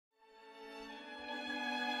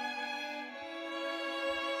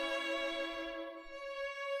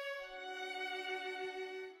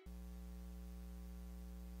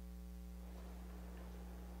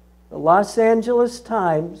Los Angeles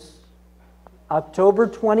Times, October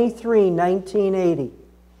 23, 1980.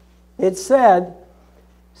 It said,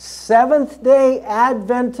 Seventh-day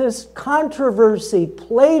Adventist controversy,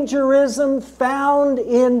 plagiarism found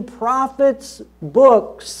in prophets'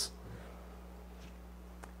 books.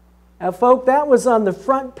 Now, folk, that was on the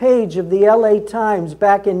front page of the LA Times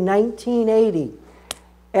back in 1980.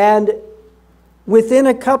 And within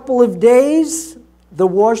a couple of days, the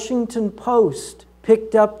Washington Post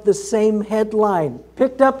picked up the same headline,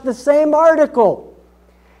 picked up the same article.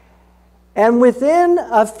 And within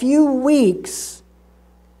a few weeks,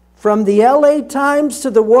 from the LA Times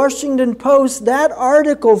to the Washington Post, that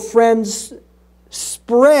article, friends,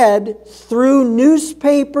 spread through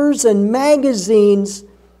newspapers and magazines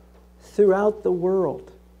throughout the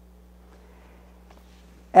world.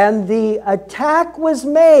 And the attack was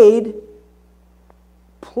made,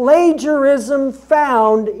 plagiarism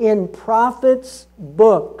found in prophets'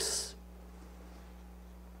 books.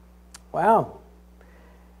 Wow.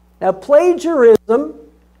 Now, plagiarism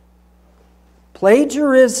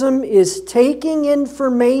is taking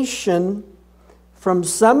information from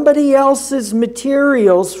somebody else's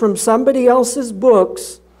materials, from somebody else's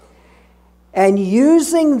books, and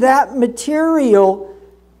using that material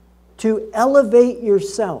to elevate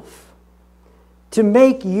yourself, to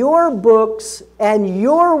make your books and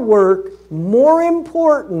your work more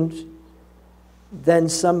important than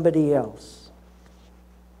somebody else.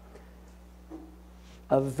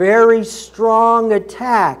 A very strong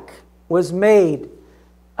attack was made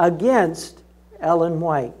against Ellen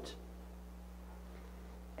White.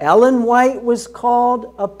 Ellen White was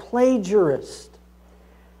called a plagiarist.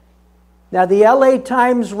 Now, the LA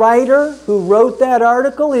Times writer who wrote that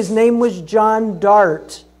article, his name was John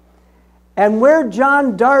Dart. And where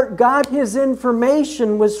John Dart got his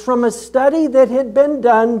information was from a study that had been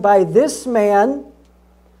done by this man,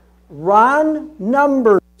 Ron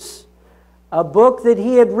Numbers, a book that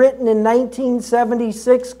he had written in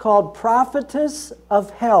 1976 called Prophetess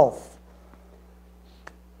of Health.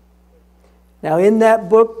 Now, in that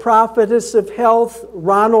book, Prophetess of Health,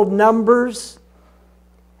 Ronald Numbers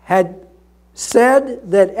had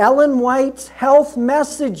said that Ellen White's health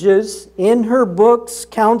messages in her books,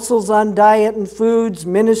 Counsels on Diet and Foods,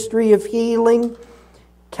 Ministry of Healing,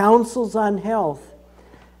 Counsels on Health,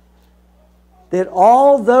 that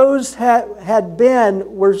all those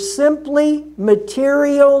were simply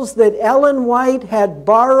materials that Ellen White had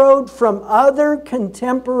borrowed from other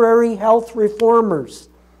contemporary health reformers,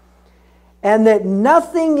 and that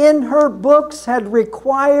nothing in her books had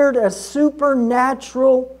required a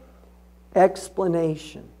supernatural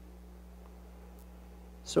explanation.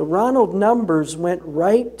 So Ronald Numbers went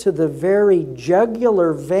right to the very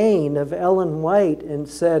jugular vein of Ellen White and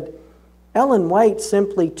said, Ellen White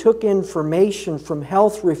simply took information from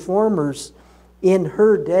health reformers in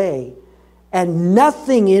her day, and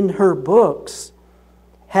nothing in her books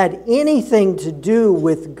had anything to do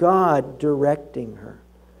with God directing her.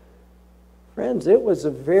 Friends, it was a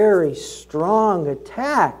very strong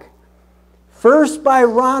attack. First by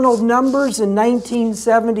Ronald Numbers in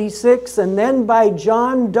 1976, and then by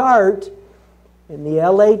John Dart in the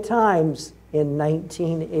LA Times in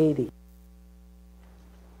 1980.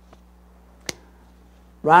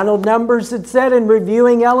 Ronald Numbers had said, in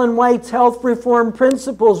reviewing Ellen White's health reform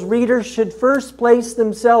principles, readers should first place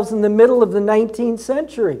themselves in the middle of the 19th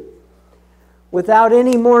century. Without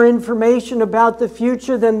any more information about the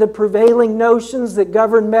future than the prevailing notions that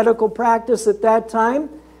governed medical practice at that time,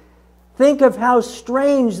 think of how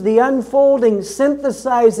strange the unfolding,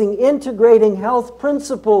 synthesizing, integrating health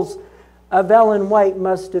principles of Ellen White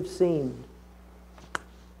must have seemed.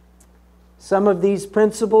 Some of these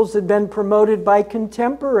principles had been promoted by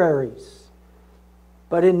contemporaries,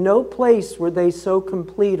 but in no place were they so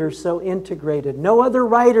complete or so integrated. No other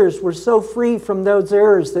writers were so free from those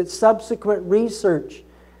errors that subsequent research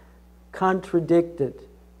contradicted.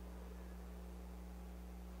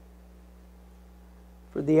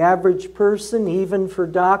 For the average person, even for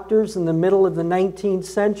doctors in the middle of the 19th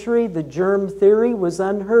century, the germ theory was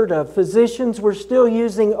unheard of. Physicians were still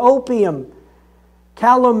using opium,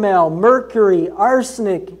 calomel, mercury,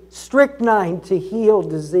 arsenic, strychnine to heal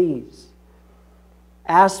disease.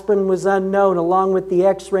 Aspirin was unknown, along with the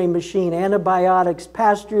X-ray machine, antibiotics,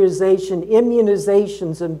 pasteurization,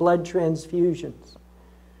 immunizations, and blood transfusions.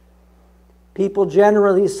 People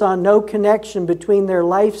generally saw no connection between their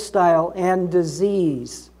lifestyle and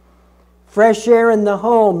disease. Fresh air in the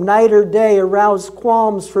home, night or day, aroused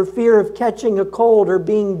qualms for fear of catching a cold or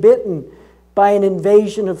being bitten by an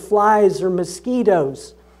invasion of flies or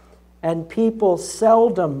mosquitoes, and people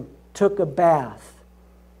seldom took a bath.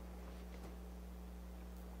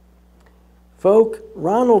 Folk,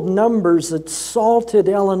 Ronald Numbers assaulted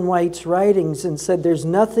Ellen White's writings and said there's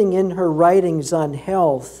nothing in her writings on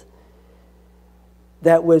health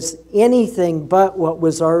that was anything but what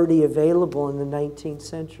was already available in the 19th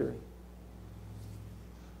century.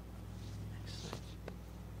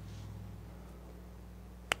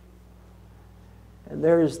 And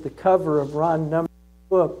there is the cover of Ron Numbers'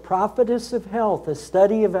 book, Prophetess of Health, a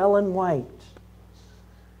study of Ellen White.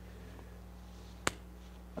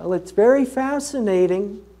 Well, it's very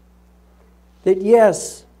fascinating that,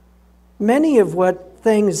 yes, many of what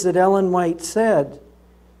things that Ellen White said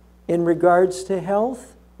in regards to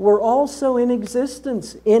health were also in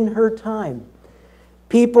existence in her time.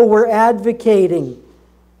 People were advocating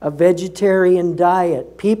a vegetarian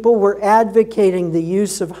diet. People were advocating the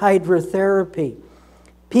use of hydrotherapy.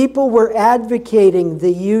 People were advocating the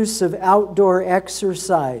use of outdoor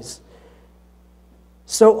exercise.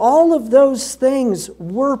 So all of those things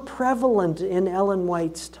were prevalent in Ellen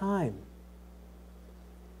White's time.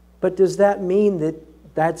 But does that mean that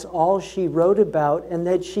that's all she wrote about and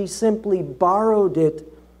that she simply borrowed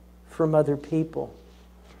it from other people?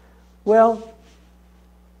 Well,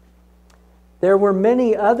 there were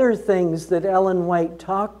many other things that Ellen White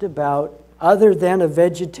talked about other than a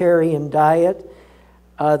vegetarian diet,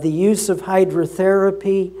 the use of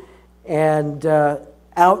hydrotherapy, and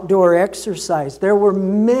outdoor exercise. There were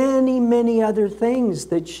many, many other things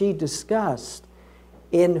that she discussed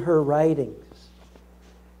in her writings.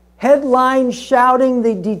 Headlines shouting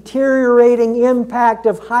the deteriorating impact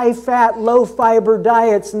of high-fat, low-fiber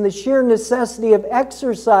diets and the sheer necessity of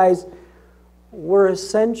exercise were a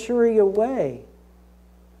century away.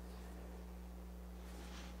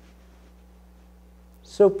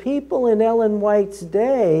 So people in Ellen White's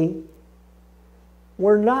day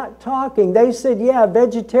were not talking. They said, yeah,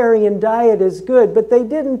 vegetarian diet is good, but they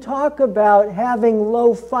didn't talk about having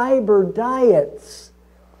low-fiber diets.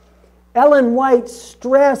 Ellen White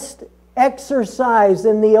stressed exercise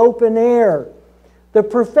in the open air. The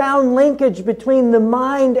profound linkage between the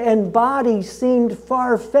mind and body seemed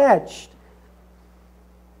far-fetched.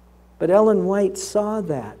 But Ellen White saw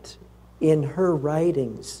that in her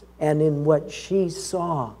writings and in what she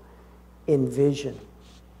saw in vision.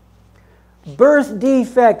 Birth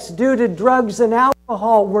defects due to drugs and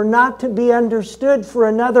alcohol were not to be understood for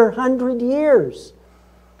another 100 years.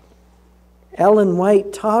 Ellen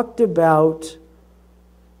White talked about,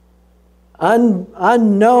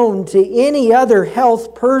 unknown to any other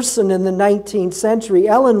health person in the 19th century,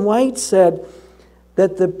 Ellen White said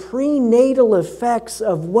that the prenatal effects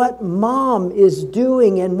of what mom is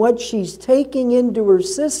doing and what she's taking into her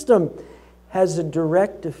system has a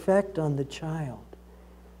direct effect on the child.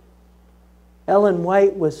 Ellen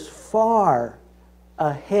White was far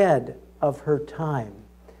ahead of her time.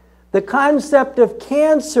 The concept of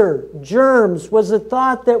cancer germs was a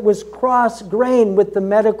thought that was cross-grained with the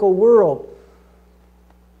medical world.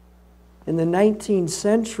 In the 19th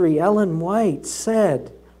century, Ellen White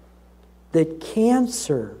said that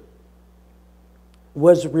cancer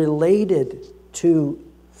was related to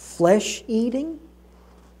flesh eating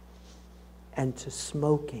and to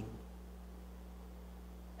smoking.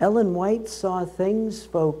 Ellen White saw things,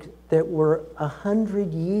 folks, that were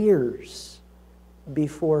 100 years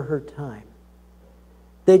before her time,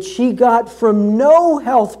 that she got from no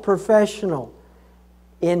health professional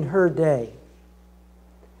in her day.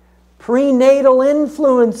 Prenatal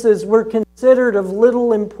influences were considered of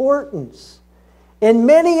little importance. In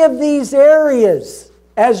many of these areas,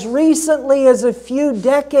 as recently as a few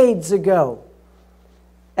decades ago,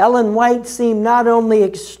 Ellen White seemed not only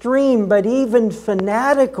extreme, but even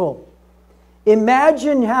fanatical.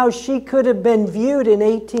 Imagine how she could have been viewed in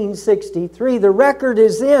 1863. The record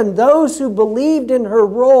is in. Those who believed in her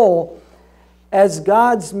role as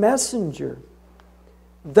God's messenger,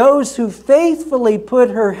 those who faithfully put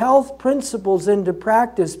her health principles into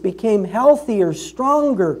practice, became healthier,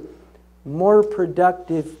 stronger, more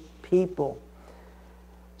productive people.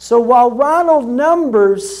 So while Ronald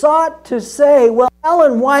Numbers sought to say, well,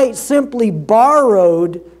 Ellen White simply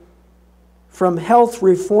borrowed from health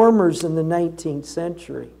reformers in the 19th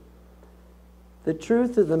century, the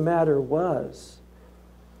truth of the matter was,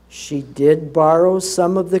 she did borrow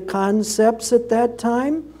some of the concepts at that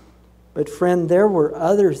time, but friend, there were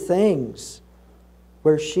other things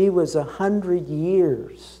where she was 100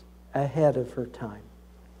 years ahead of her time.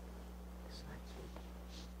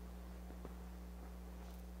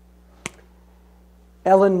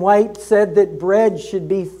 Ellen White said that bread should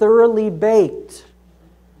be thoroughly baked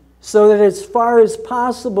so that as far as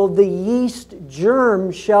possible the yeast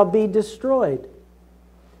germ shall be destroyed.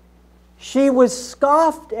 She was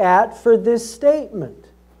scoffed at for this statement.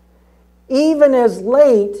 even as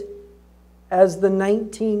late as the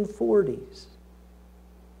 1940s.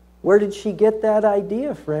 Where did she get that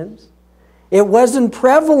idea, friends? It wasn't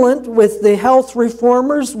prevalent with the health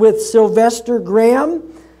reformers, with Sylvester Graham,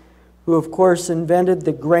 who of course invented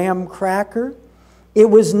the graham cracker. It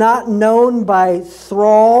was not known by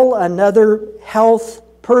Thrall, another health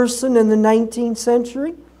person in the 19th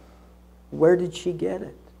century. Where did she get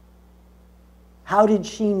it? How did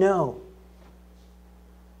she know?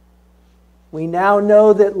 We now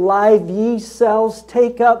know that live yeast cells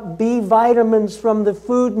take up B vitamins from the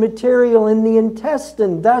food material in the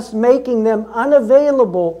intestine, thus making them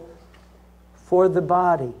unavailable for the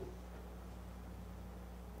body.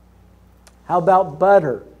 How about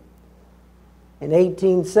butter? In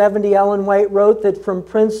 1870, Ellen White wrote that from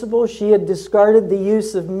principle she had discarded the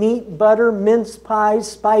use of meat, butter, mince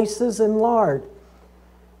pies, spices, and lard.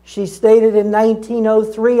 She stated in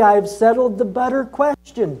 1903, "I have settled the butter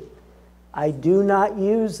question. I do not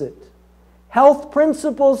use it." Health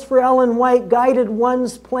principles for Ellen White guided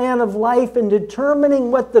one's plan of life in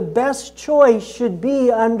determining what the best choice should be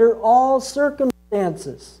under all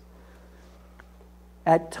circumstances.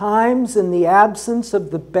 At times, in the absence of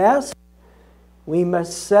the best, we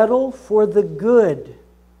must settle for the good.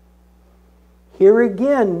 Here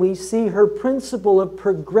again, we see her principle of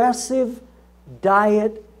progressive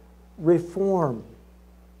diet reform.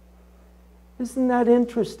 Isn't that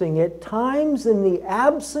interesting? At times, in the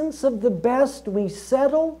absence of the best, we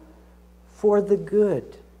settle for the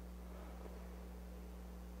good.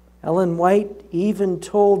 Ellen White even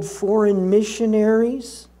told foreign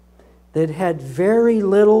missionaries that had very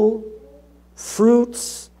little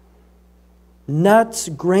fruits, nuts,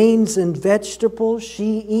 grains, and vegetables.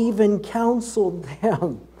 She even counseled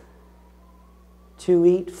them to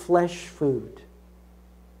eat flesh food.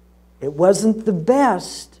 It wasn't the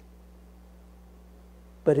best,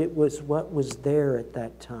 but it was what was there at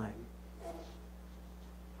that time.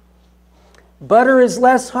 Butter is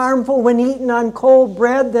less harmful when eaten on cold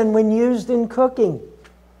bread than when used in cooking.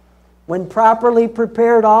 When properly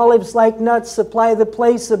prepared, olives, like nuts, supply the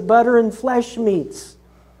place of butter in flesh meats.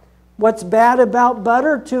 What's bad about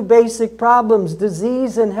butter? Two basic problems: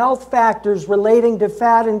 disease and health factors relating to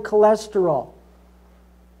fat and cholesterol.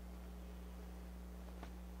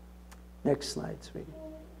 Next slide, sweetie.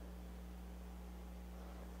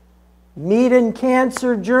 Meat and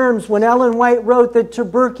cancer germs. When Ellen White wrote that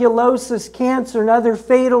tuberculosis, cancer, and other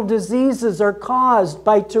fatal diseases are caused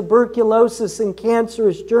by tuberculosis and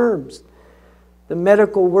cancerous germs, the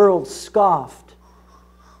medical world scoffed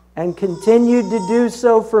and continued to do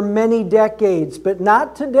so for many decades, but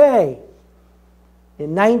not today.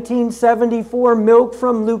 In 1974, milk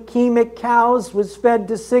from leukemic cows was fed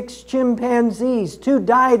to 6 chimpanzees. 2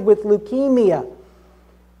 died with leukemia,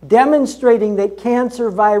 demonstrating that cancer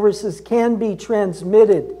viruses can be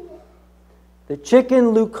transmitted. The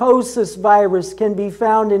chicken leukosis virus can be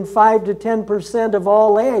found in 5 to 10% of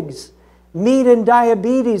all eggs. Meat and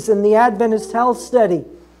diabetes in the Adventist Health Study.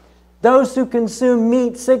 Those who consume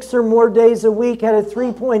meat 6 or more days a week had a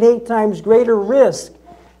 3.8 times greater risk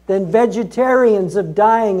than vegetarians of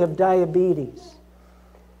dying of diabetes.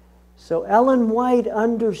 So Ellen White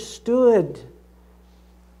understood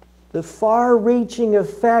the far-reaching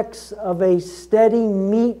effects of a steady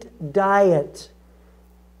meat diet.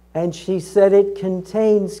 And she said it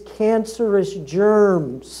contains cancerous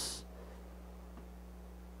germs.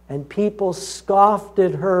 And people scoffed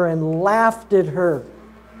at her and laughed at her.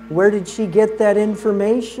 Where did she get that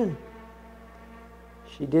information?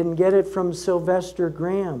 She didn't get it from Sylvester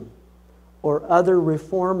Graham or other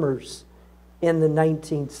reformers in the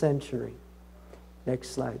 19th century.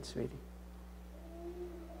 Next slide, sweetie.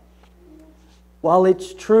 While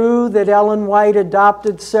it's true that Ellen White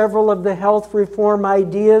adopted several of the health reform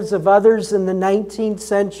ideas of others in the 19th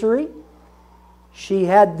century, she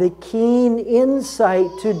had the keen insight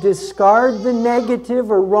to discard the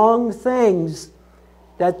negative or wrong things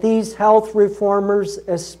that these health reformers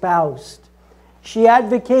espoused. She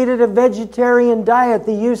advocated a vegetarian diet,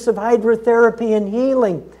 the use of hydrotherapy and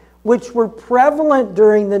healing, which were prevalent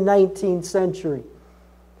during the 19th century.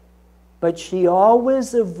 But she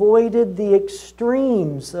always avoided the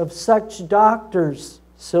extremes of such doctors,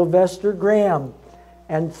 Sylvester Graham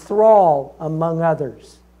and Thrall, among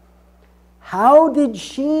others. How did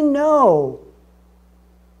she know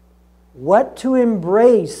what to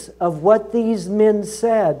embrace of what these men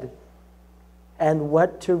said and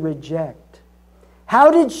what to reject?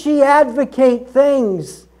 How did she advocate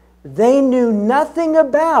things they knew nothing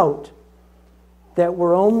about that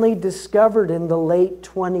were only discovered in the late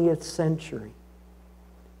 20th century?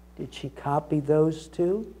 Did she copy those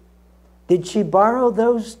too? Did she borrow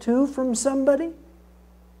those too from somebody?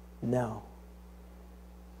 No.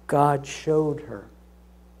 God showed her.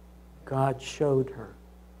 God showed her.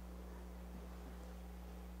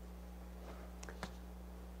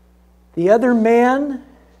 The other man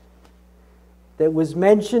that was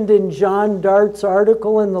mentioned in John Dart's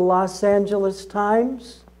article in the Los Angeles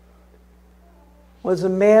Times was a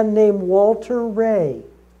man named Walter Ray.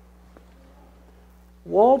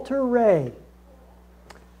 Walter Ray.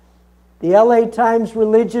 The LA Times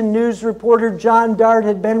religion news reporter John Dart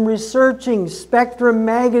had been researching Spectrum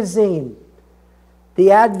magazine,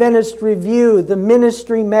 the Adventist Review, the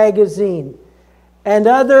Ministry magazine, and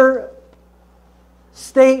other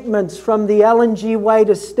statements from the Ellen G. White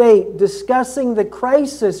estate discussing the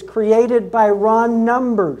crisis created by wrong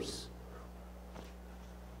numbers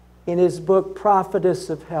in his book,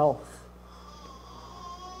 Prophetess of Health.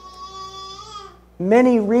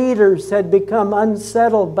 Many readers had become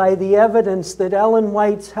unsettled by the evidence that Ellen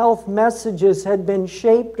White's health messages had been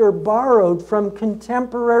shaped or borrowed from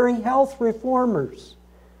contemporary health reformers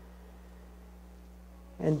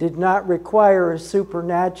and did not require a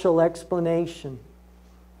supernatural explanation.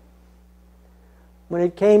 When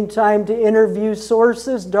it came time to interview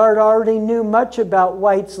sources, Dart already knew much about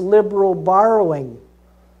White's liberal borrowing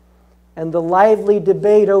and the lively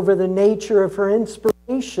debate over the nature of her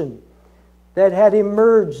inspiration that had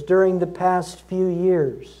emerged during the past few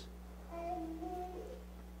years.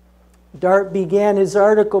 Dart began his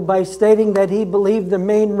article by stating that he believed the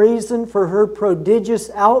main reason for her prodigious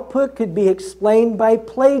output could be explained by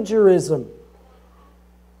plagiarism.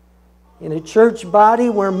 In a church body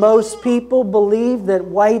where most people believed that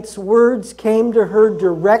White's words came to her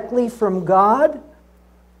directly from God,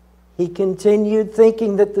 he continued,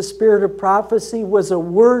 thinking that the spirit of prophecy was a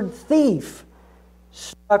word thief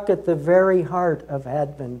struck at the very heart of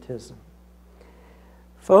Adventism.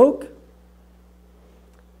 Folk,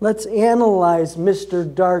 let's analyze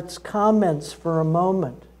Mr. Dart's comments for a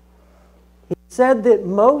moment. He said that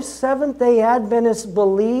most Seventh-day Adventists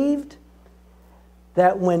believed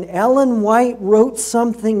that when Ellen White wrote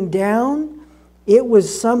something down, it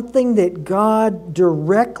was something that God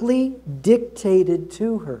directly dictated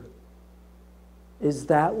to her. Is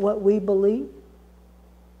that what we believe?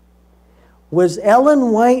 Was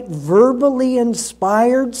Ellen White verbally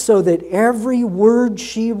inspired so that every word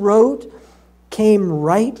she wrote came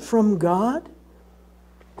right from God?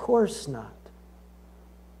 Of course not.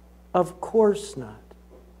 Of course not.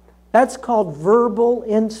 That's called verbal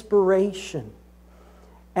inspiration.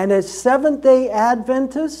 And as Seventh-day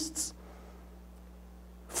Adventists,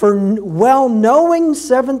 for well-knowing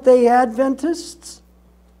Seventh-day Adventists,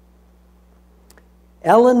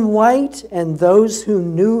 Ellen White and those who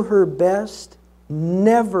knew her best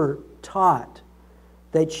never taught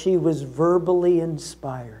that she was verbally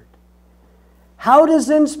inspired. How does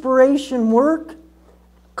inspiration work?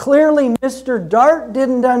 Clearly, Mr. Dart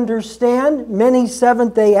didn't understand. Many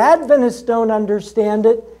Seventh-day Adventists don't understand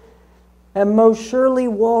it. And most surely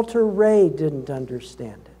Walter Ray didn't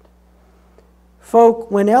understand it. Folk,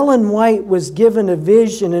 when Ellen White was given a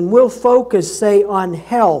vision, and we'll focus, say, on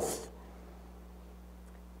health,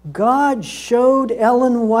 God showed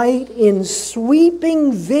Ellen White in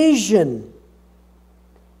sweeping vision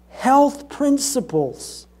health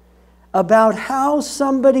principles about how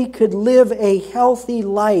somebody could live a healthy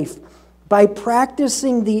life by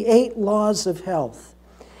practicing the 8 laws of health.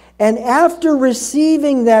 And after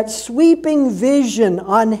receiving that sweeping vision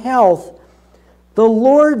on health, the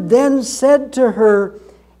Lord then said to her,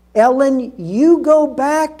 Ellen, you go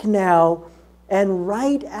back now and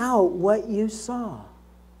write out what you saw.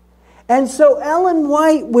 And so Ellen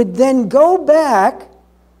White would then go back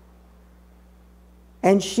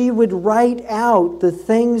and she would write out the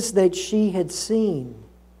things that she had seen.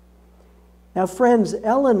 Now, friends,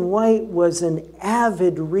 Ellen White was an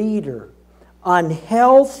avid reader on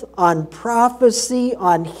health, on prophecy,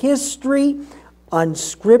 on history, on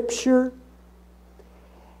Scripture.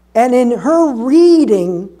 And in her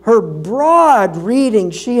reading, her broad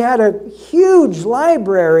reading, she had a huge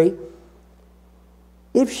library.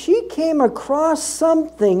 If she came across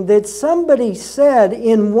something that somebody said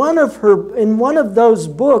in one of those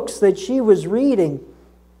books that she was reading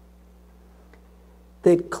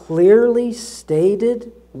that clearly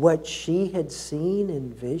stated what she had seen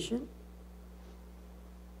in vision,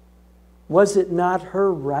 was it not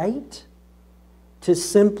her right to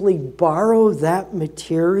simply borrow that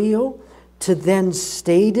material to then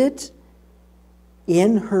state it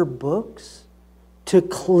in her books? To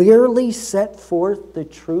clearly set forth the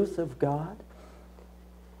truth of God?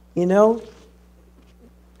 You know,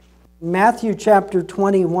 Matthew chapter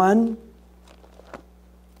 21,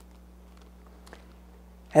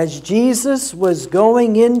 As Jesus was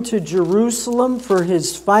going into Jerusalem for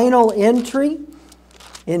his final entry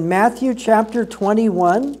in Matthew chapter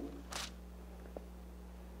 21,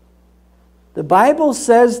 the Bible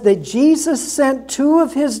says that Jesus sent two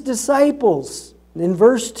of his disciples. In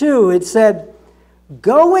verse 2, it said,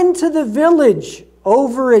 "Go into the village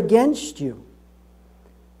over against you,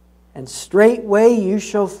 and straightway you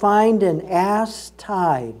shall find an ass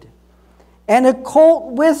tied, and a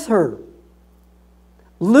colt with her.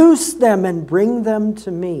 Loose them and bring them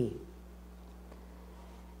to me.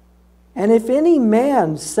 And if any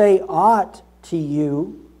man say aught to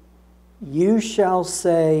you, you shall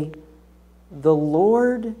say, The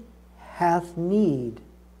Lord hath need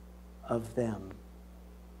of them,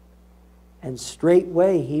 and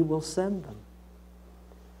straightway he will send them."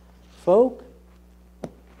 Folk,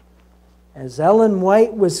 as Ellen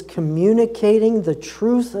White was communicating the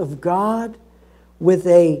truth of God with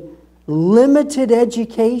a limited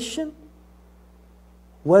education,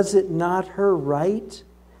 was it not her right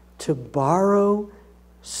to borrow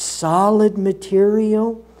solid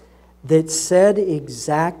material that said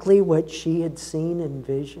exactly what she had seen in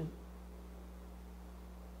vision?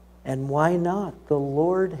 And why not? The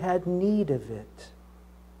Lord had need of it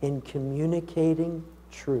in communicating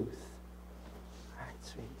truth. All right,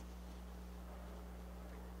 sweetie.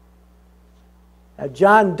 Now,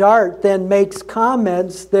 John Dart then makes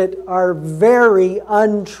comments that are very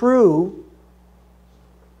untrue.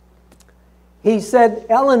 He said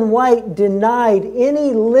Ellen White denied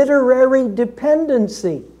any literary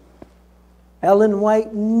dependency. Ellen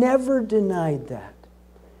White never denied that.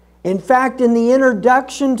 In fact, in the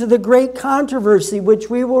introduction to The Great Controversy,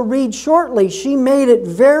 which we will read shortly, she made it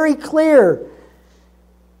very clear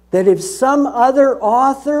that if some other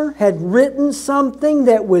author had written something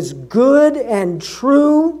that was good and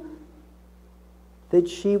true, that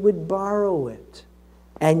she would borrow it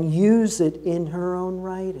and use it in her own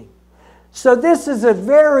writing. So this is a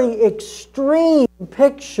very extreme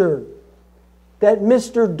picture that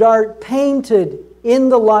Mr. Dart painted in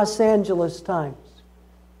the Los Angeles Times.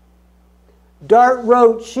 Dart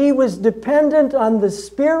wrote, "She was dependent on the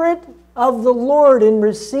Spirit of the Lord in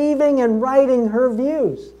receiving and writing her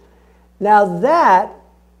views." Now that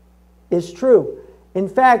is true. In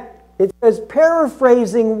fact, it says,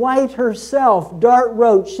 paraphrasing White herself, Dart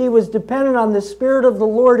wrote, "She was dependent on the Spirit of the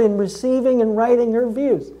Lord in receiving and writing her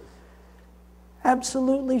views."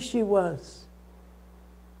 Absolutely she was.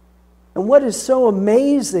 And what is so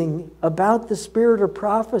amazing about the spirit of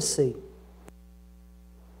prophecy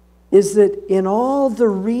is that in all the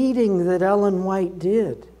reading that Ellen White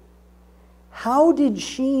did, how did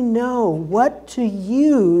she know what to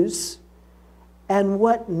use and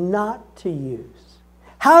what not to use?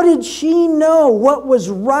 How did she know what was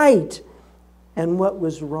right and what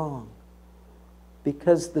was wrong?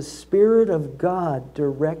 Because the Spirit of God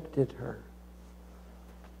directed her.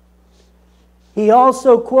 He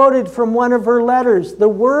also quoted from one of her letters, "The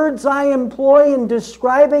words I employ in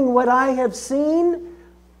describing what I have seen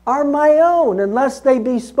are my own, unless they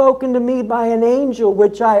be spoken to me by an angel,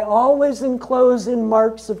 which I always enclose in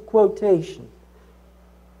marks of quotation."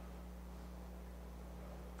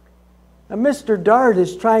 Now, Mr. Dart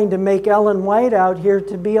is trying to make Ellen White out here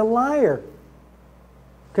to be a liar.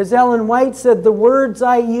 Because Ellen White said the words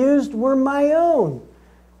I used were my own.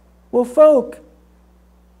 Well, folk,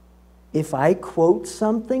 if I quote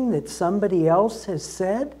something that somebody else has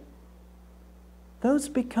said, those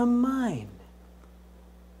become mine.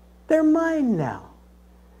 They're mine now.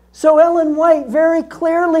 So Ellen White very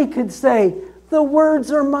clearly could say, the words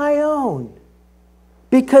are my own,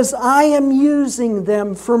 because I am using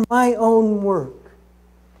them for my own work.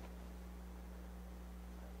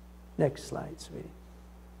 Next slide, sweetie.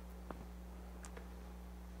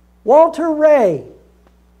 Walter Ray,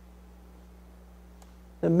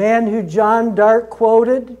 the man who John Dart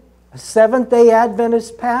quoted, a Seventh-day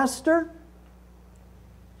Adventist pastor,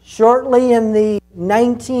 shortly in the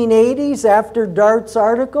 1980s, after Dart's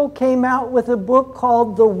article, came out with a book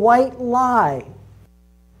called The White Lie.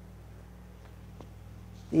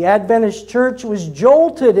 The Adventist Church was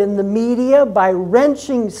jolted in the media by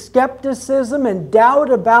wrenching skepticism and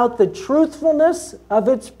doubt about the truthfulness of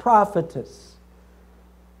its prophetess.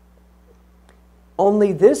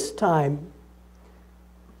 Only this time,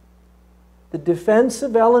 the defense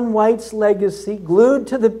of Ellen White's legacy, glued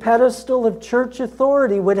to the pedestal of church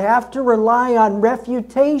authority, would have to rely on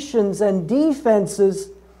refutations and defenses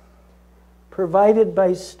provided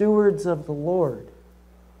by stewards of the Lord.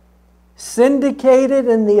 Syndicated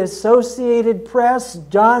in the Associated Press,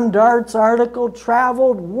 John Dart's article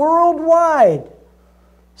traveled worldwide,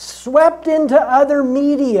 swept into other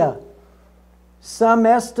media, Some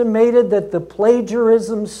estimated that the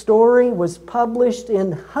plagiarism story was published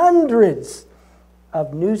in hundreds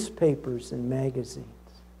of newspapers and magazines.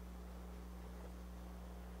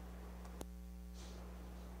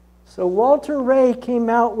 So Walter Ray came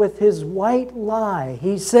out with his white lie.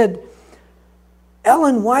 He said,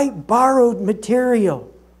 Ellen White borrowed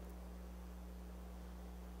material.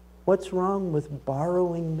 What's wrong with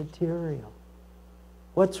borrowing material?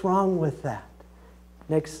 What's wrong with that?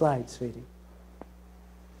 Next slide, sweetie.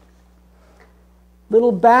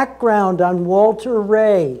 Little background on Walter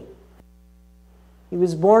Ray. He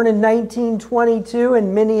was born in 1922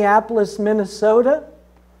 in Minneapolis, Minnesota.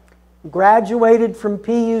 Graduated from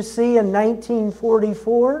PUC in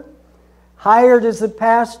 1944. Hired as a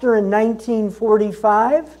pastor in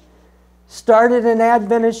 1945. Started an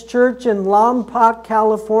Adventist church in Lompoc,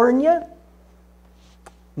 California.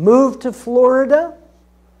 Moved to Florida.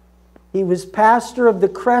 He was pastor of the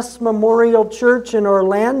Crest Memorial Church in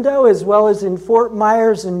Orlando, as well as in Fort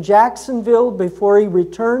Myers and Jacksonville, before he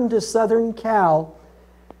returned to Southern Cal,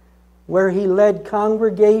 where he led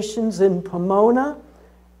congregations in Pomona,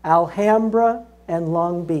 Alhambra, and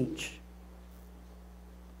Long Beach.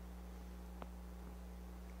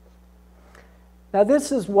 Now,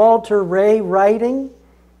 this is Walter Ray writing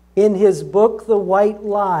in his book, The White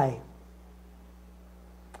Lie.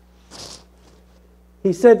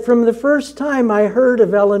 He said, from the first time I heard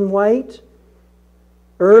of Ellen White,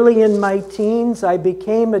 early in my teens, I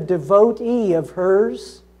became a devotee of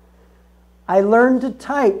hers. I learned to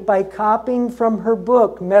type by copying from her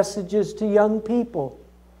book, Messages to Young People.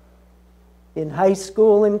 In high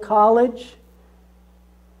school and college,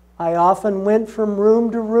 I often went from room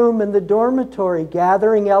to room in the dormitory,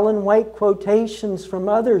 gathering Ellen White quotations from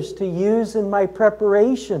others to use in my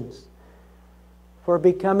preparations for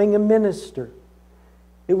becoming a minister.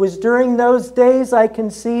 It was during those days I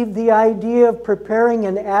conceived the idea of preparing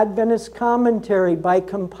an Adventist commentary by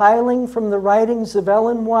compiling from the writings of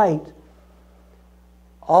Ellen White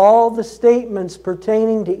all the statements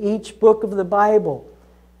pertaining to each book of the Bible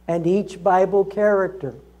and each Bible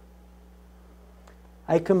character.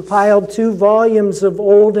 I compiled 2 volumes of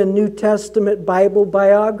Old and New Testament Bible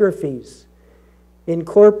biographies,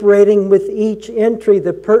 incorporating with each entry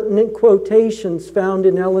the pertinent quotations found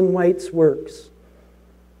in Ellen White's works.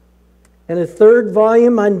 And a 3rd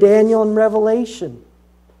volume on Daniel and Revelation.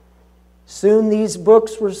 Soon these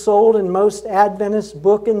books were sold in most Adventist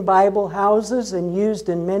book and Bible houses and used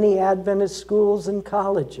in many Adventist schools and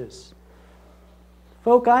colleges.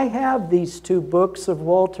 Folk, I have these 2 books of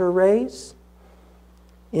Walter Ray's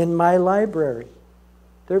in my library.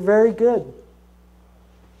 They're very good.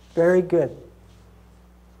 Very good.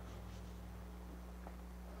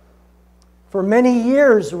 For many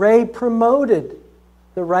years, Ray promoted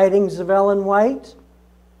the writings of Ellen White.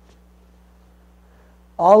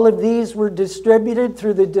 All of these were distributed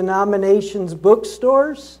through the denomination's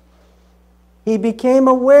bookstores. He became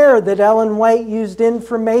aware that Ellen White used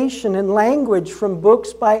information and language from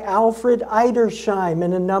books by Alfred Edersheim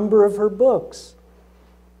in a number of her books.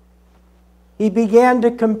 He began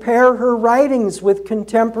to compare her writings with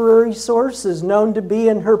contemporary sources known to be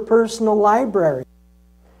in her personal library.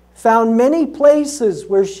 Found many places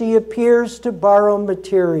where she appears to borrow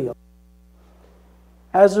material.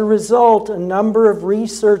 As a result, a number of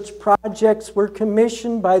research projects were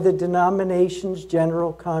commissioned by the denomination's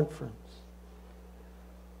General Conference.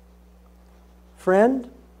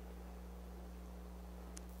 Friend,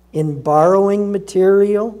 in borrowing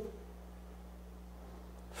material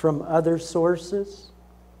from other sources,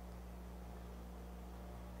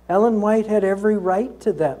 Ellen White had every right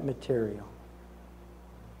to that material.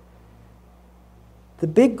 The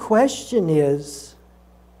big question is,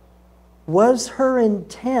 was her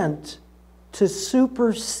intent to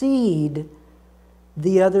supersede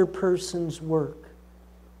the other person's work?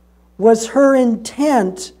 Was her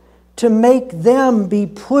intent to make them be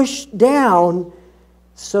pushed down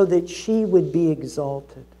so that she would be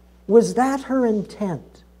exalted? Was that her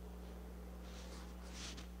intent?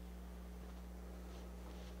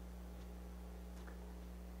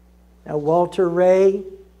 Now, Walter Ray,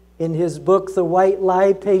 in his book, The White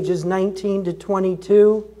Lie, pages 19 to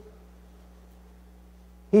 22,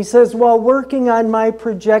 he says, while working on my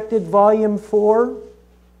projected Volume 4,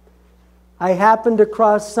 I happened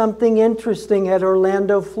across something interesting at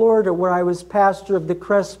Orlando, Florida, where I was pastor of the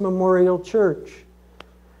Crest Memorial Church.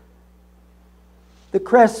 The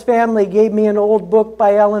Crest family gave me an old book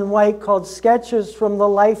by Ellen White called Sketches from the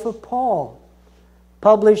Life of Paul,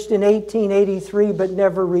 published in 1883 but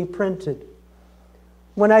never reprinted.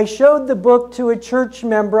 When I showed the book to a church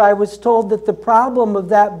member, I was told that the problem of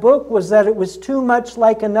that book was that it was too much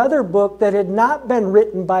like another book that had not been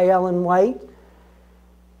written by Ellen White,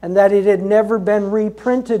 and that it had never been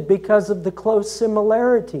reprinted because of the close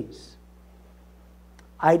similarities.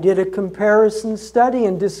 I did a comparison study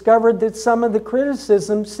and discovered that some of the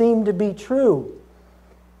criticisms seemed to be true.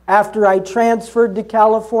 After I transferred to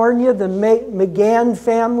California, the McGann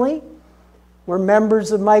family were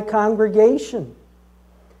members of my congregation.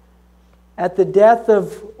 At the death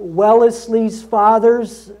of Wellesley's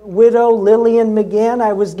father's widow, Lillian McGann,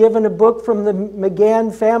 I was given a book from the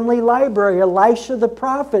McGann family library, Elisha the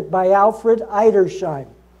Prophet by Alfred Edersheim.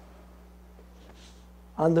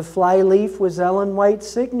 On the flyleaf was Ellen White's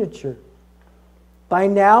signature. By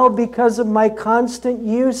now, because of my constant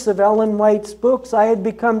use of Ellen White's books, I had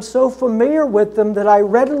become so familiar with them that I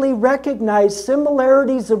readily recognized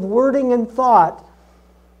similarities of wording and thought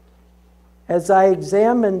as I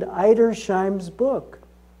examined Edersheim's book.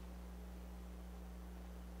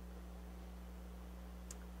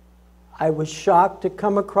 I was shocked to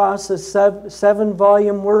come across a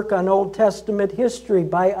 7-volume work on Old Testament history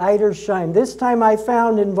by Edersheim. This time I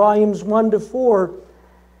found in volumes 1 to 4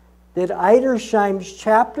 that Edersheim's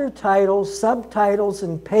chapter titles, subtitles,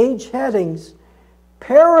 and page headings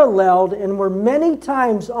paralleled and were many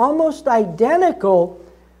times almost identical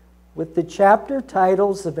with the chapter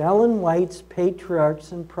titles of Ellen White's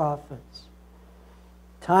Patriarchs and Prophets.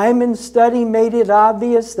 Time and study made it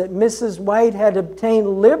obvious that Mrs. White had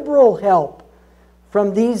obtained liberal help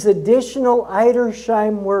from these additional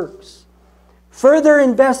Edersheim works. Further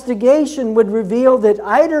investigation would reveal that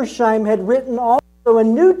Edersheim had written also a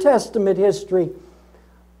New Testament history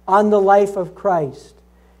on the life of Christ.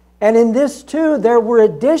 And in this too, there were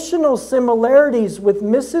additional similarities with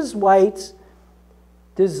Mrs. White's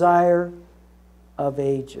Desire of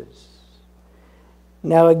Ages.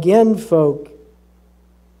 Now again, folk,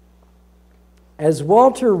 as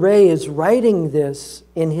Walter Ray is writing this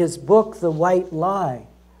in his book, The White Lie,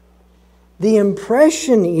 the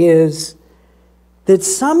impression is that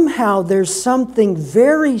somehow there's something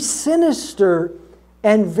very sinister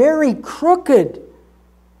and very crooked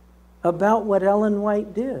about what Ellen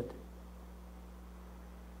White did,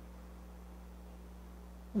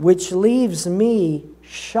 which leaves me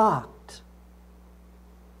shocked.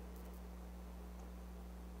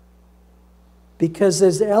 Because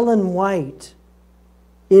as Ellen White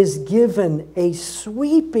is given a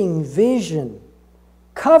sweeping vision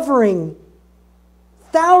covering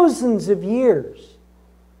thousands of years,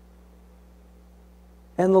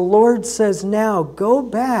 and the Lord says, now go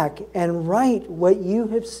back and write what you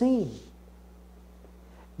have seen.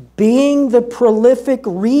 Being the prolific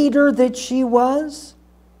reader that she was,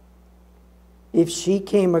 if she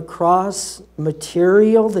came across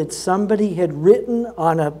material that somebody had written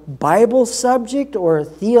on a Bible subject or a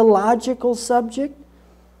theological subject,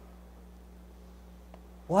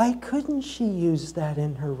 why couldn't she use that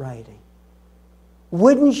in her writing?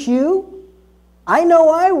 Wouldn't you? I know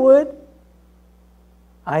I would.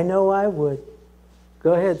 I know I would.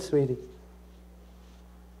 Go ahead, sweetie.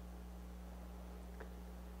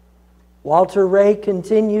 Walter Ray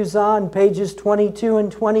continues on, pages 22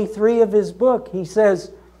 and 23 of his book. He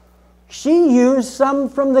says, she used some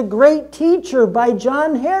from The Great Teacher by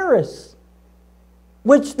John Harris,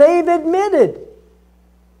 which they've admitted.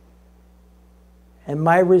 And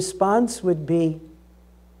my response would be,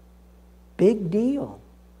 big deal.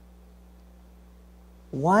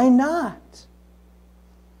 Why not?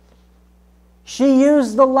 She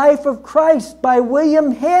used The Life of Christ by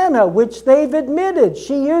William Hanna, which they've admitted.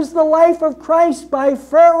 She used The Life of Christ by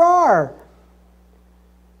Farrar,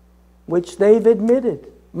 which they've admitted.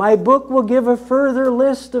 My book will give a further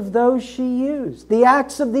list of those she used. The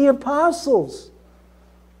Acts of the Apostles.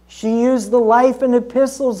 She used The Life and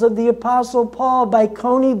Epistles of the Apostle Paul by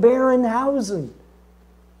Kony Barenhausen.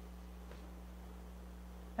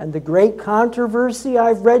 And the great controversy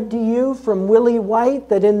I've read to you from Willie White,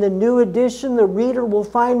 that in the new edition the reader will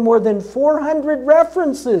find more than 400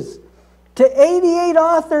 references to 88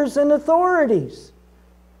 authors and authorities.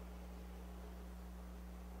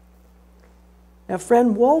 Now,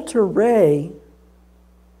 friend, Walter Ray,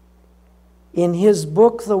 in his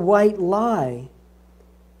book, The White Lie,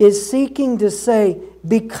 is seeking to say,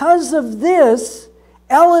 because of this,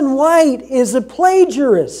 Ellen White is a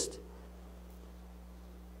plagiarist.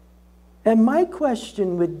 And my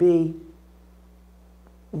question would be,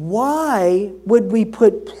 why would we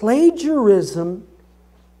put plagiarism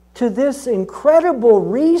to this incredible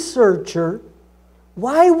researcher?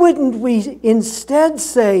 Why wouldn't we instead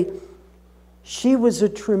say she was a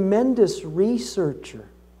tremendous researcher?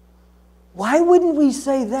 Why wouldn't we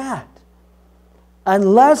say that?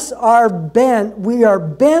 Unless we are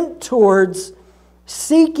bent towards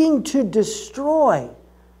seeking to destroy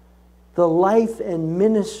the life and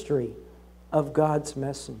ministry of God's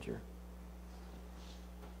messenger.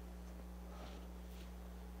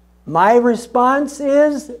 My response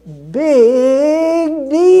is, big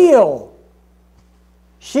deal.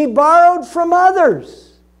 She borrowed from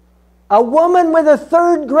others. A woman with a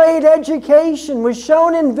third-grade education was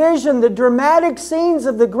shown in vision the dramatic scenes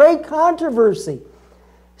of the great controversy,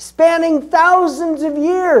 spanning thousands of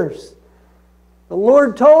years. The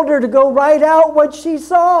Lord told her to go write out what she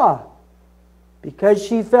saw. Because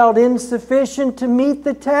she felt insufficient to meet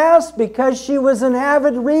the task, because she was an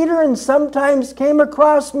avid reader and sometimes came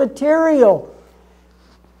across material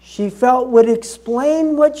she felt would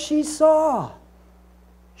explain what she saw,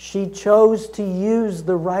 she chose to use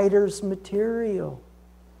the writer's material.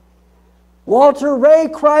 Walter Ray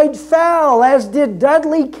cried foul, as did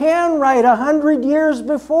Dudley Canwright 100 years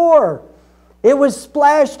before. It was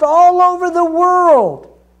splashed all over the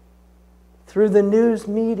world through the news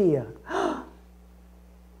media.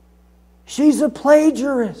 She's a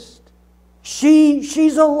plagiarist.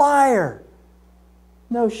 She's a liar.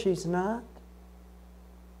 No, she's not.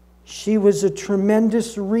 She was a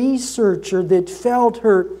tremendous researcher that felt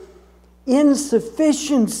her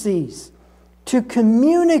insufficiencies to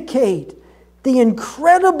communicate the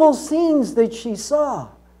incredible scenes that she saw.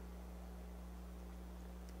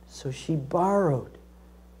 So she borrowed,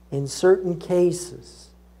 in certain cases,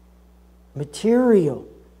 material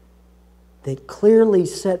that clearly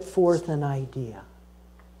set forth an idea.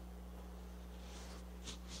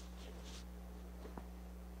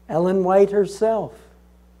 Ellen White herself,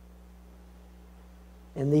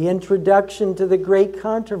 in the introduction to the Great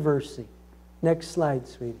Controversy. Next slide,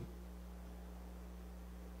 sweetie.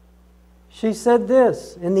 She said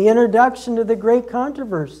this in the introduction to the Great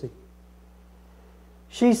Controversy.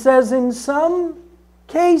 She says, in some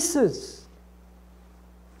cases,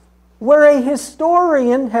 where a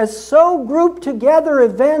historian has so grouped together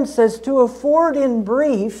events as to afford in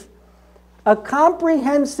brief a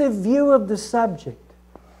comprehensive view of the subject,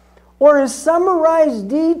 or has summarized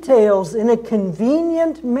details in a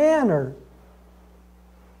convenient manner,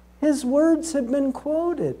 his words have been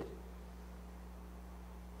quoted.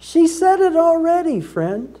 She said it already,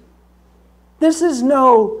 friend. This is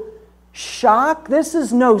no shock. This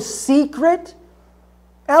is no secret.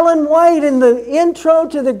 Ellen White, in the intro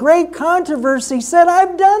to the Great Controversy, said,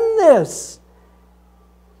 I've done this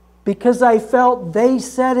because I felt they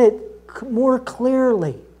said it more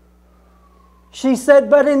clearly. She said,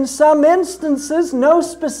 but in some instances, no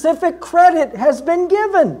specific credit has been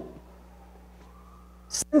given.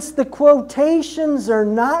 Since the quotations are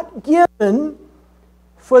not given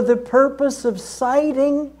for the purpose of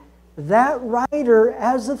citing that writer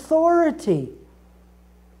as authority,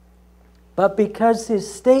 but because his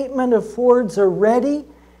statement affords a ready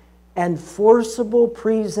and forcible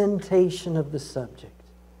presentation of the subject.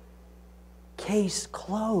 Case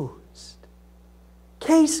closed.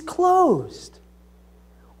 Case closed.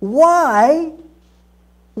 Why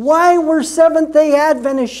were Seventh-day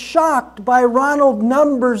Adventists shocked by Ronald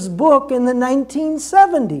Number's book in the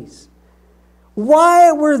 1970s?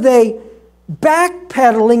 Why were they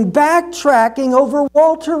backtracking over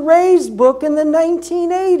Walter Ray's book in the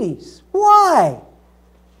 1980s? Why?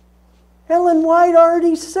 Ellen White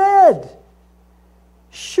already said,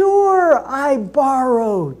 sure, I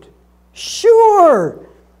borrowed. Sure,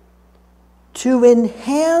 to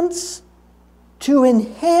enhance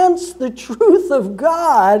the truth of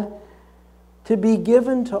God to be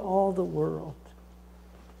given to all the world.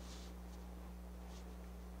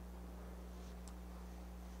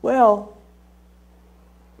 Well,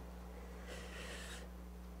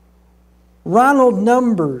 Ronald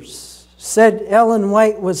Numbers said Ellen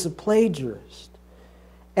White was a plagiarist.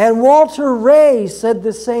 And Walter Ray said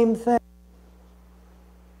the same thing.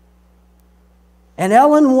 And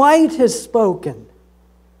Ellen White has spoken.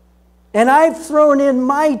 And I've thrown in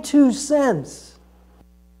my 2 cents.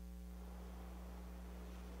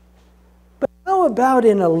 But how about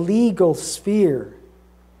in a legal sphere?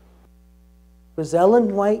 Was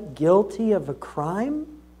Ellen White guilty of a crime?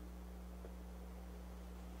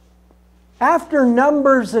 After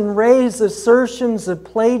Numbers and Ray's assertions of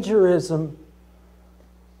plagiarism,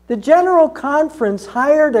 the General Conference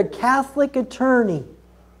hired a Catholic attorney.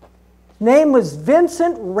 His name was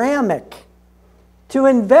Vincent Ramick, to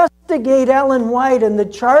investigate Ellen White and the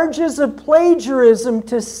charges of plagiarism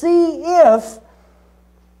to see if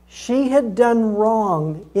she had done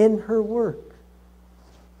wrong in her work.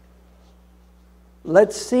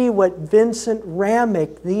 Let's see what Vincent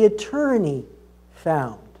Ramick, the attorney,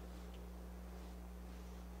 found.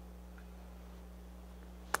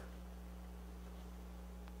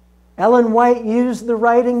 Ellen White used the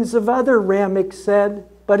writings of other, Ramick said,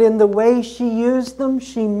 but in the way she used them,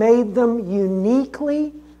 she made them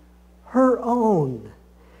uniquely her own,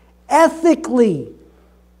 ethically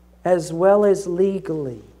as well as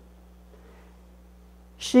legally.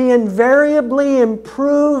 She invariably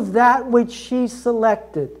improved that which she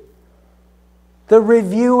selected. The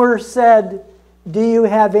reviewer said, "Do you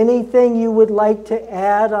have anything you would like to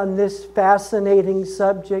add on this fascinating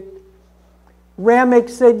subject?" Ramick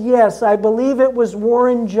said, "Yes, I believe it was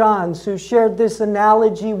Warren Johns who shared this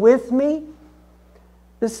analogy with me.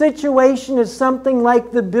 The situation is something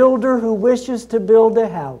like the builder who wishes to build a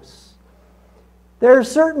house. There are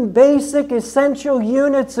certain basic essential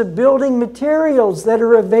units of building materials that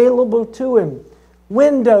are available to him: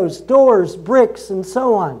 windows, doors, bricks, and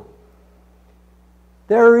so on.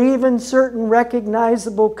 There are even certain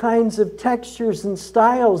recognizable kinds of textures and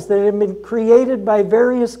styles that have been created by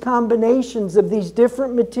various combinations of these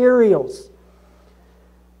different materials.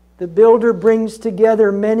 The builder brings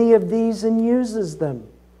together many of these and uses them.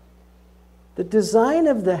 The design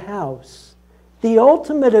of the house, the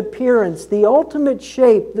ultimate appearance, the ultimate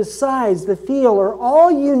shape, the size, the feel are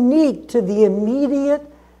all unique to the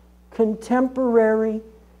immediate contemporary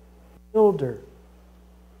builder.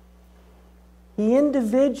 He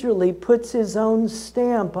individually puts his own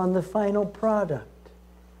stamp on the final product,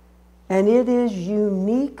 and it is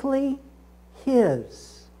uniquely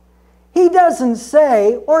his. He doesn't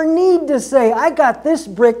say or need to say, "I got this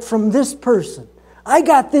brick from this person. I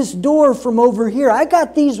got this door from over here. I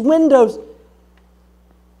got these windows."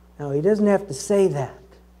 No, he doesn't have to say that.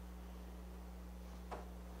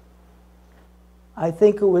 I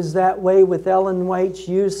think it was that way with Ellen White's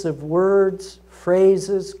use of words,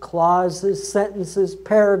 phrases, clauses, sentences,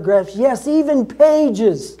 paragraphs, yes, even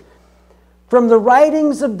pages from the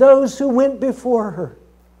writings of those who went before her.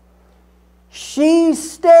 She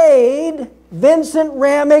stayed, Vincent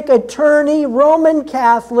Ramick, attorney, Roman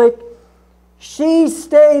Catholic, she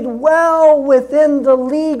stayed well within the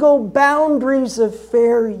legal boundaries of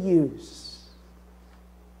fair use.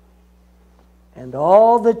 And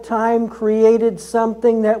all the time created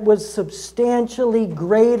something that was substantially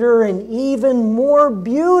greater and even more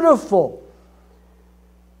beautiful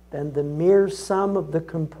than the mere sum of the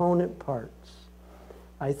component parts.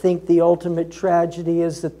 I think the ultimate tragedy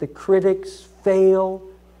is that the critics fail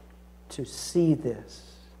to see this.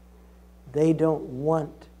 They don't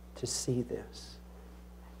want to see this.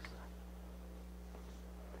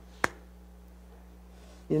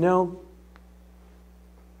 You know,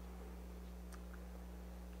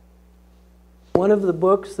 one of the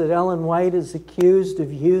books that Ellen White is accused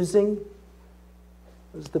of using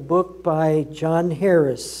was the book by John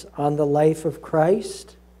Harris on the life of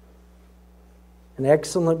Christ, an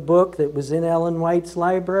excellent book that was in Ellen White's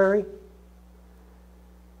library.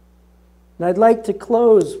 And I'd like to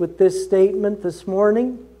close with this statement this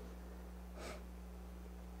morning.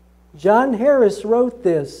 John Harris wrote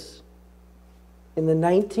this in the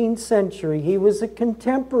 19th century. He was a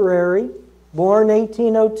contemporary, born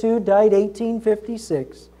 1802, died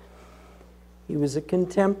 1856. He was a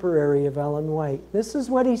contemporary of Ellen White. This is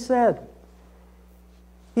what he said.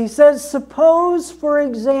 He says, "Suppose, for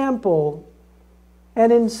example,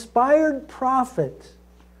 an inspired prophet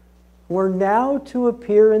were now to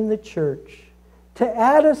appear in the church, to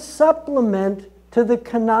add a supplement to the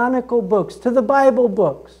canonical books, to the Bible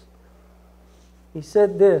books." He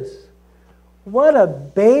said this, "What a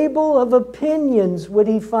babel of opinions would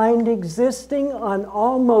he find existing on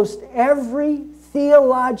almost every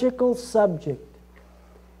theological subject,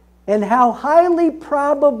 and how highly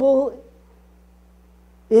probable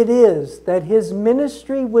it is that his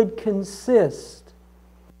ministry would consist,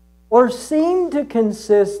 or seem to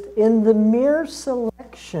consist, in the mere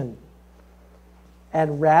selection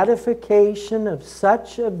and ratification of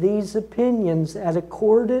such of these opinions as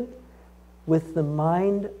accorded with the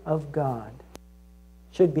mind of God."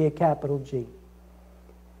 Should be a capital G.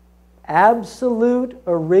 Absolute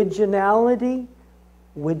originality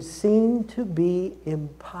would seem to be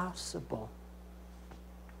impossible.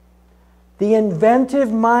 The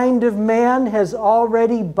inventive mind of man has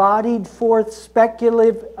already bodied forth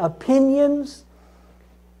speculative opinions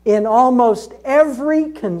in almost every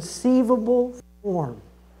conceivable form,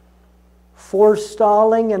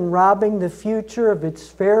 forestalling and robbing the future of its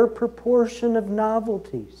fair proportion of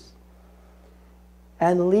novelties,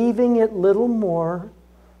 and leaving it little more,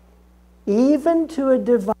 even to a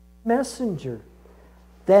divine messenger,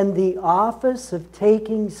 than the office of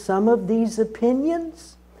taking some of these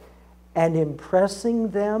opinions and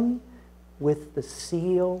impressing them with the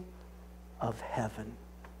seal of heaven.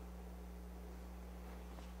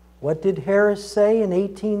 What did Harris say in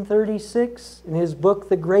 1836 in his book,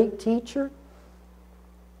 The Great Teacher?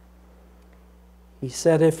 He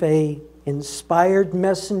said, if an inspired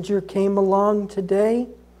messenger came along today,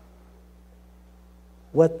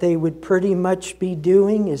 what they would pretty much be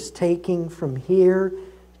doing is taking from here,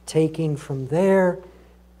 taking from there,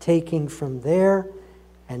 taking from there,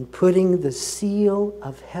 and putting the seal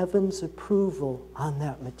of heaven's approval on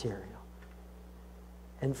that material.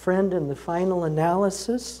 And friend, in the final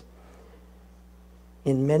analysis,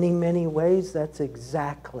 in many, many ways, this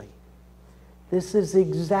is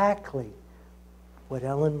exactly what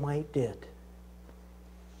Ellen White did.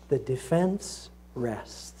 The defense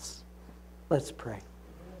rests. Let's pray.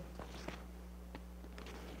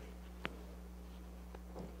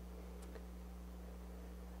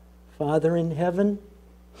 Father in heaven,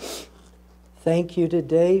 thank you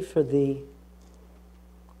today for the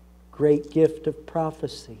great gift of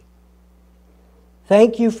prophecy.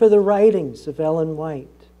 Thank you for the writings of Ellen White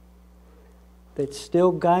that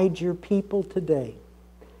still guide your people today,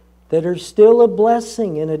 that are still a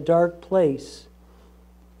blessing in a dark place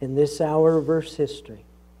in this hour of Earth's history.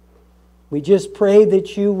 We just pray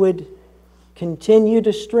that you would continue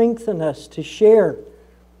to strengthen us to share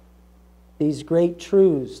these great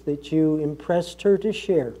truths that you impressed her to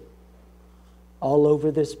share all over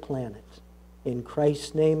this planet. In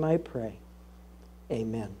Christ's name I pray.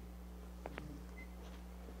 Amen.